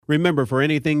Remember, for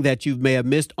anything that you may have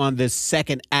missed on this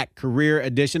second act career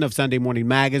edition of Sunday Morning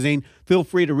Magazine, feel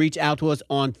free to reach out to us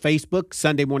on Facebook,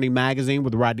 Sunday Morning Magazine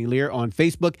with Rodney Lear on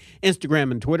Facebook, Instagram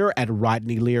and Twitter at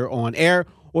Rodney Lear on air.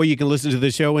 Or you can listen to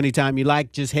the show anytime you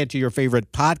like. Just head to your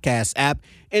favorite podcast app,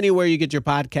 anywhere you get your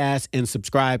podcasts, and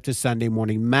subscribe to Sunday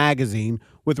Morning Magazine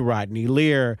with Rodney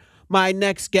Lear. My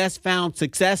next guest found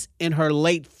success in her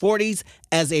late 40s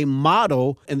as a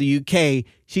model in the UK.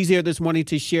 She's here this morning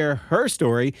to share her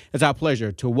story. It's our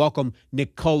pleasure to welcome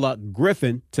Nicola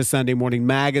Griffin to Sunday Morning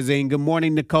Magazine. Good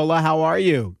morning, Nicola. How are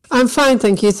you? I'm fine,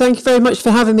 thank you. Thank you very much for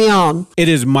having me on. It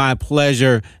is my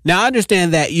pleasure. Now, I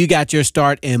understand that you got your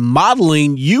start in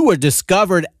modeling. You were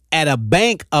discovered at a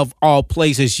bank of all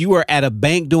places. You were at a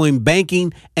bank doing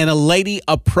banking, and a lady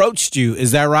approached you.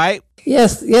 Is that right?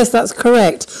 Yes, that's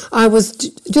correct. I was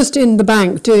just in the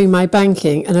bank doing my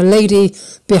banking, and a lady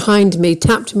behind me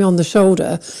tapped me on the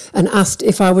shoulder and asked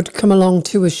if I would come along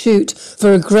to a shoot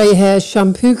for a grey hair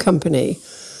shampoo company.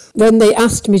 Then they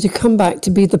asked me to come back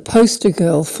to be the poster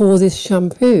girl for this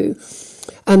shampoo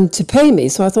and to pay me.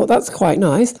 So I thought, that's quite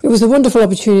nice. It was a wonderful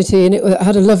opportunity, and I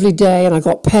had a lovely day, and I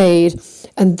got paid.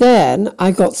 And then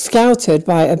I got scouted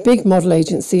by a big model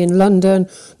agency in London,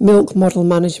 Milk Model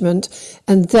Management,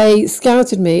 and they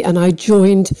scouted me, and I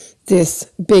joined this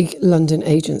big London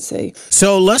agency.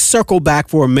 So let's circle back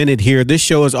for a minute here. This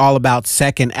show is all about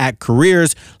second act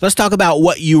careers. Let's talk about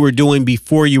what you were doing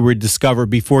before you were discovered,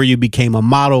 before you became a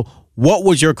model. What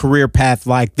was your career path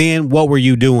like then? What were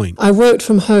you doing? I worked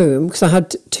from home because I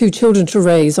had 2 children to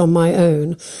raise on my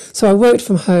own. So I worked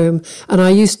from home, and I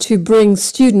used to bring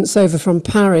students over from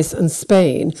Paris and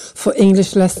Spain for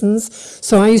English lessons.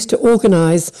 So I used to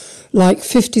organise like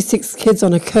 56 kids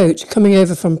on a coach coming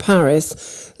over from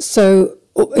Paris. So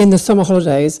in the summer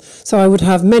holidays. So I would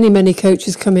have many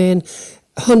coaches come in,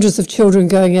 hundreds of children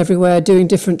going everywhere, doing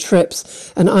different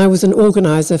trips, and I was an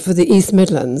organiser for the East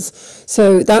Midlands.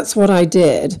 So that's what I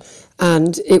did,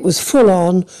 and it was full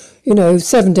on,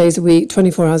 7 days a week,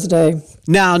 24 hours a day.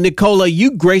 Now, Nicola,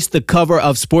 you graced the cover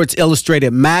of Sports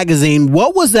Illustrated magazine.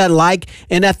 What was that like?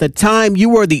 And at the time, you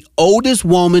were the oldest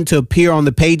woman to appear on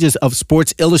the pages of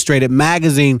Sports Illustrated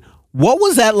magazine. What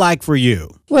was that like for you?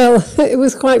 Well, it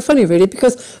was quite funny, really,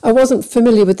 because I wasn't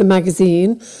familiar with the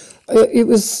magazine. It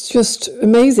was just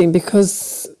amazing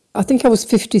because I think I was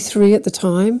 53 at the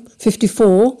time,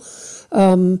 54,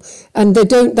 and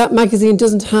that magazine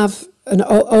doesn't have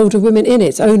older women in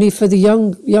it, only for the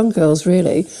young girls,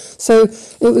 really. So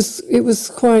it was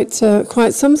quite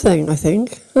something, I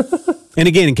think. And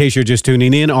again, in case you're just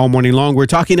tuning in all morning long, we're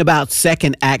talking about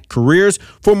second act careers.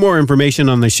 For more information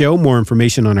on the show, more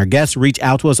information on our guests, reach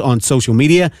out to us on social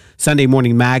media. Sunday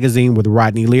Morning Magazine with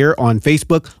Rodney Lear on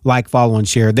Facebook. Like, follow, and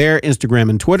share there. Instagram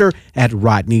and Twitter at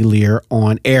Rodney Lear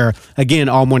on air. Again,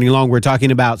 all morning long, we're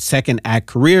talking about second act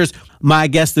careers. My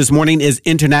guest this morning is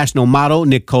international model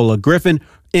Nicola Griffin.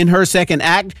 In her second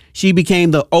act, she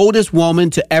became the oldest woman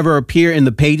to ever appear in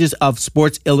the pages of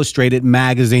Sports Illustrated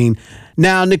magazine.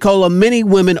 Now, Nicola, many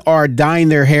women are dyeing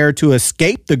their hair to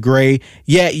escape the gray,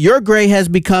 yet your gray has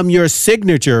become your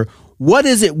signature. What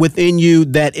is it within you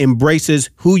that embraces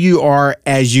who you are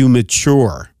as you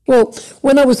mature? Well,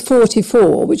 when I was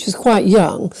 44, which was quite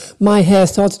young, my hair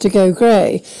started to go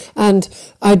grey, and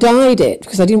I dyed it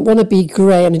because I didn't want to be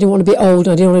grey and I didn't want to be old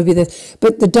and I didn't want to be this.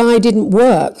 But the dye didn't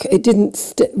work. It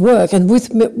didn't work. And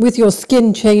with your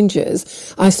skin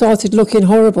changes, I started looking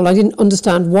horrible. I didn't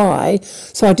understand why.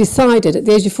 So I decided at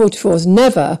the age of 44 I was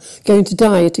never going to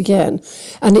dye it again.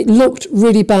 And it looked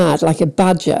really bad, like a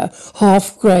badger,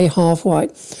 half grey, half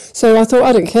white. So I thought,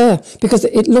 I don't care, because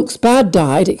it looks bad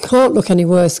dyed. It can't look any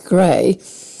worse grey.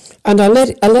 And I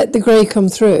let the grey come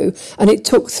through, and it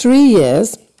took 3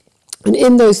 years. And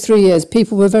in those 3 years,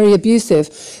 people were very abusive.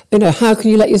 How can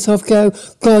you let yourself go?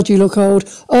 God, you look old.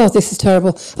 Oh, this is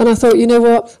terrible. And I thought, you know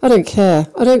what? I don't care.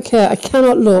 I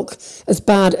cannot look as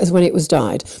bad as when it was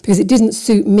dyed, because it didn't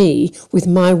suit me with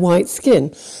my white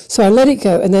skin. So I let it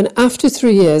go. And then after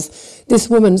 3 years, this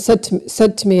woman said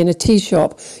to me in a tea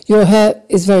shop, your hair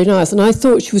is very nice. And I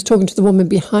thought she was talking to the woman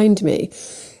behind me.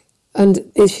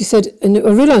 And she said, and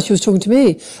I realised she was talking to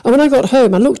me. And when I got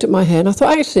home, I looked at my hair and I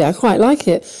thought, actually, I quite like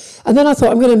it. And then I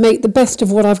thought, I'm going to make the best of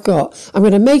what I've got. I'm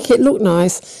going to make it look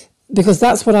nice because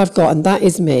that's what I've got and that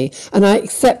is me. And I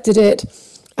accepted it.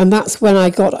 And that's when I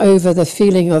got over the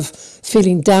feeling of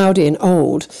feeling dowdy and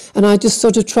old. And I just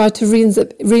sort of tried to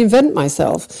reinvent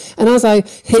myself. And as I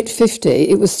hit 50,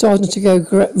 it was starting to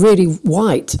go really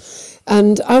white.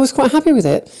 And I was quite happy with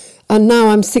it. And now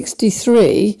I'm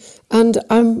 63, and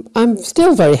I'm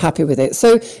still very happy with it.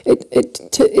 So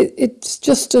it's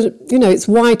just it's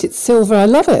white, it's silver. I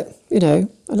love it. I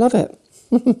love it.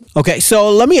 Okay, so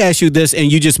let me ask you this,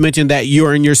 and you just mentioned that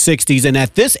you're in your 60s, and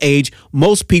at this age,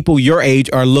 most people your age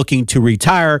are looking to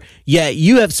retire, yet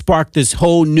you have sparked this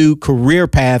whole new career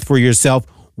path for yourself.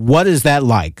 What is that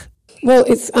like? Well,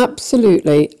 it's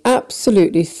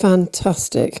absolutely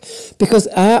fantastic because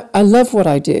I love what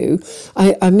I do.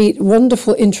 I meet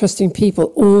wonderful, interesting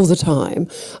people all the time.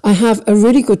 I have a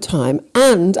really good time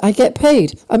and I get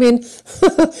paid. I mean,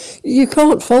 you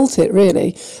can't fault it,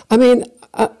 really. I mean,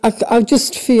 I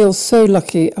just feel so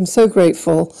lucky. I'm so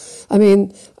grateful. I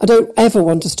mean, I don't ever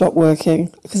want to stop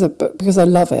working because I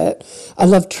love it. I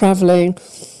love traveling.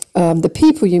 The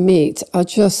people you meet are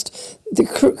just the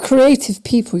creative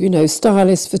people, you know,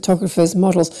 stylists, photographers,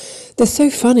 models. They're so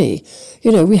funny.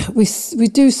 You know, we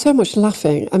do so much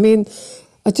laughing. I mean,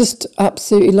 I just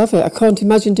absolutely love it. I can't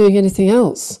imagine doing anything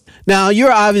else. Now,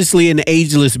 you're obviously an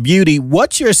ageless beauty.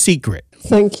 What's your secret?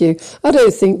 Thank you. I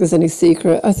don't think there's any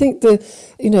secret. I think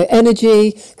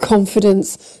energy,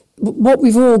 confidence, what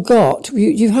we've all got,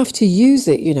 you have to use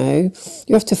it, you know.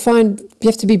 You have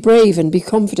to be brave and be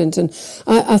confident. And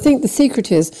I think the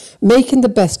secret is making the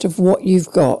best of what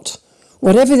you've got.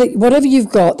 Whatever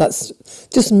you've got, that's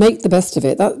just make the best of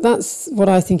it. That's what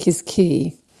I think is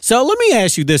key. So let me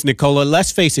ask you this, Nicola.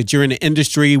 Let's face it, you're in an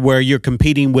industry where you're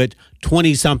competing with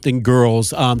 20-something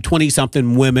girls,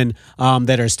 20-something women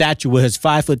that are statuesque,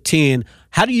 5'10".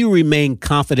 How do you remain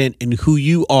confident in who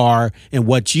you are and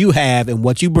what you have and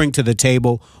what you bring to the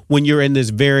table when you're in this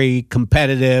very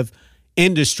competitive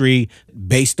industry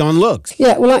based on looks?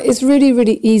 Yeah, well, it's really,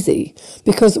 really easy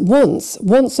because once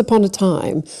upon a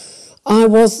time, I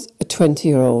was a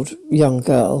 20-year-old young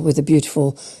girl with a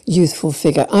beautiful, youthful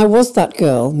figure. I was that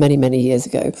girl many, many years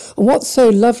ago. And what's so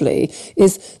lovely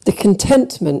is the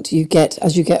contentment you get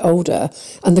as you get older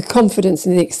and the confidence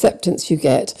and the acceptance you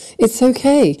get. It's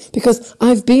okay because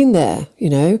I've been there,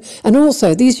 you know. And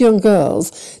also these young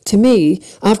girls, to me,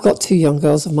 I've got 2 young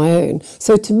girls of my own.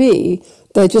 So to me,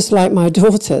 they're just like my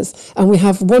daughters, and we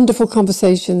have wonderful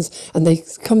conversations, and they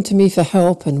come to me for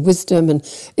help and wisdom, and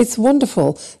it's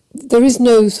wonderful. There is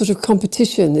no sort of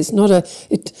competition. It's not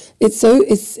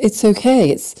it's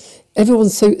okay.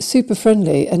 Everyone's so super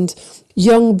friendly, and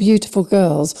young, beautiful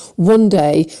girls one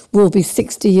day will be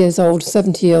 60 years old,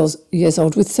 70 years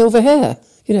old with silver hair.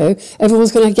 You know,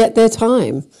 everyone's going to get their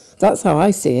time. That's how I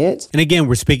see it. And again,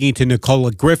 we're speaking to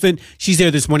Nicola Griffin. She's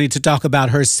here this morning to talk about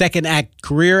her second act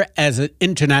career as an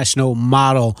international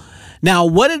model. Now,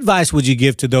 what advice would you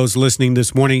give to those listening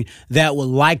this morning that would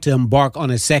like to embark on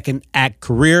a second act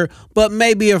career, but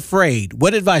may be afraid?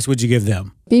 What advice would you give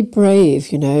them? Be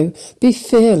brave, you know, be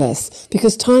fearless,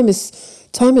 because time is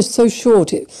so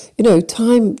short.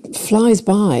 Time flies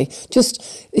by.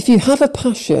 Just if you have a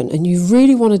passion and you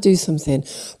really want to do something,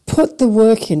 put the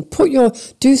work in,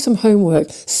 do some homework,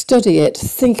 study it,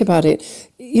 think about it,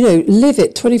 you know, live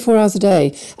it 24 hours a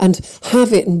day and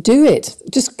have it and do it.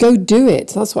 Just go do it.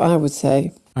 That's what I would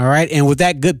say. All right. And with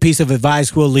that good piece of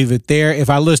advice, we'll leave it there. If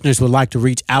our listeners would like to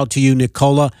reach out to you,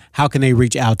 Nicola, how can they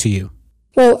reach out to you?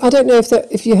 Well, I don't know if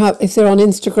they're on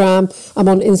Instagram. I'm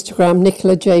on Instagram,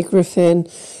 Nicola J. Griffin.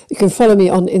 You can follow me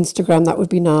on Instagram. That would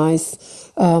be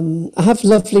nice. I have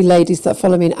lovely ladies that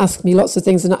follow me and ask me lots of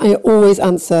things, and I always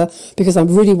answer because I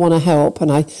really want to help,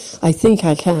 and I think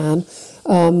I can.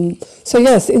 So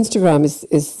yes, Instagram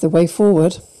is the way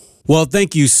forward. Well,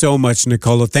 thank you so much,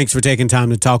 Nicola. Thanks for taking time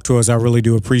to talk to us. I really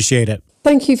do appreciate it.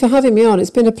 Thank you for having me on.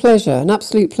 It's been a pleasure, an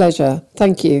absolute pleasure.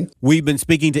 Thank you. We've been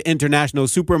speaking to international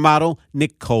supermodel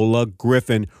Nicola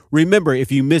Griffin. Remember,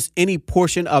 if you missed any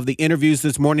portion of the interviews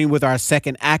this morning with our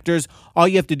second actors, all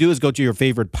you have to do is go to your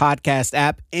favorite podcast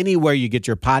app, anywhere you get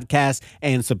your podcast,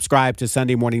 and subscribe to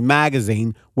Sunday Morning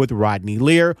Magazine with Rodney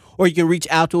Lear, or you can reach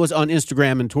out to us on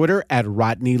Instagram and Twitter at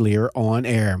Rodney Lear On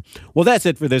Air. Well, that's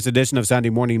it for this edition of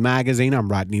Sunday Morning Magazine. I'm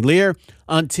Rodney Lear.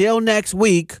 Until next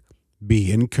week,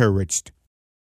 be encouraged.